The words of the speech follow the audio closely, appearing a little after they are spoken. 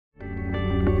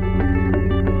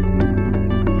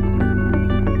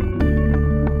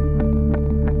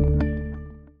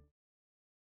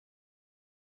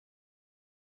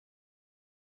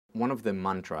One of the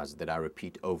mantras that I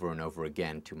repeat over and over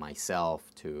again to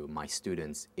myself, to my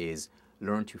students, is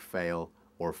learn to fail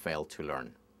or fail to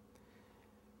learn.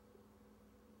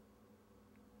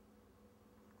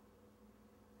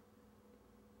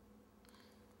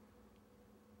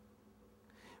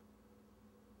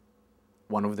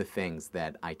 One of the things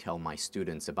that I tell my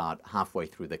students about halfway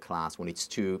through the class, when it's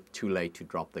too late to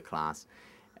drop the class,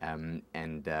 and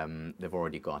they've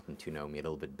already gotten to know me a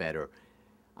little bit better,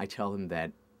 I tell them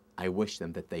that I wish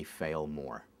them that they fail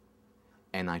more.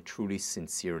 And I truly,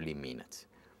 sincerely mean it.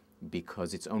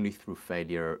 Because it's only through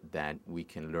failure that we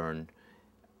can learn.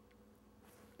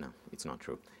 No, it's not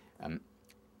true.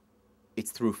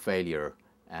 It's through failure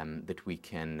that we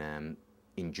can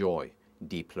enjoy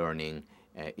deep learning.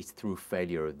 It's through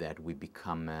failure that we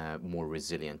become more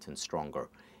resilient and stronger.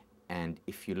 And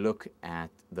if you look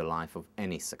at the life of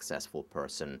any successful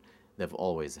person, they've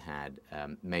always had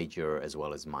major as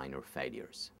well as minor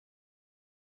failures.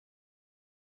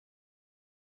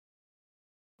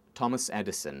 Thomas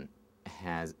Edison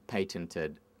has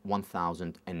patented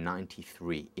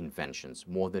 1,093 inventions,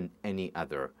 more than any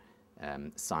other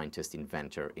scientist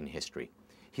inventor in history.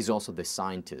 He's also the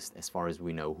scientist, as far as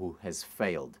we know, who has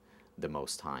failed the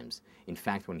most times. In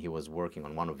fact, when he was working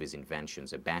on one of his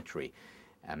inventions, a battery,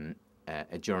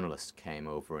 a journalist came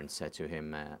over and said to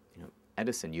him, you know,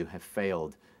 Edison, you have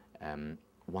failed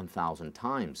 1,000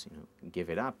 times, you know,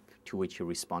 give it up. To which he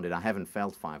responded, I haven't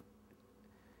failed 5.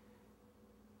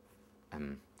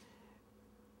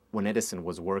 When Edison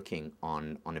was working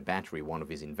on a battery, one of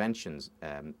his inventions,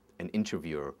 an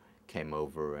interviewer came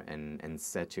over and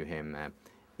said to him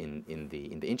in the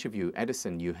interview,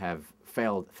 Edison, you have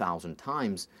failed 1,000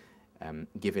 times,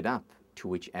 give it up. To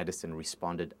which Edison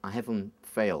responded, I haven't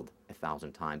failed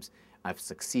 1,000 times, I've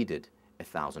succeeded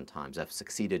 1,000 times. I've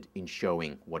succeeded in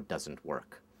showing what doesn't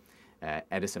work.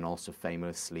 Edison also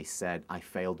famously said, I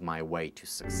failed my way to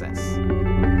success.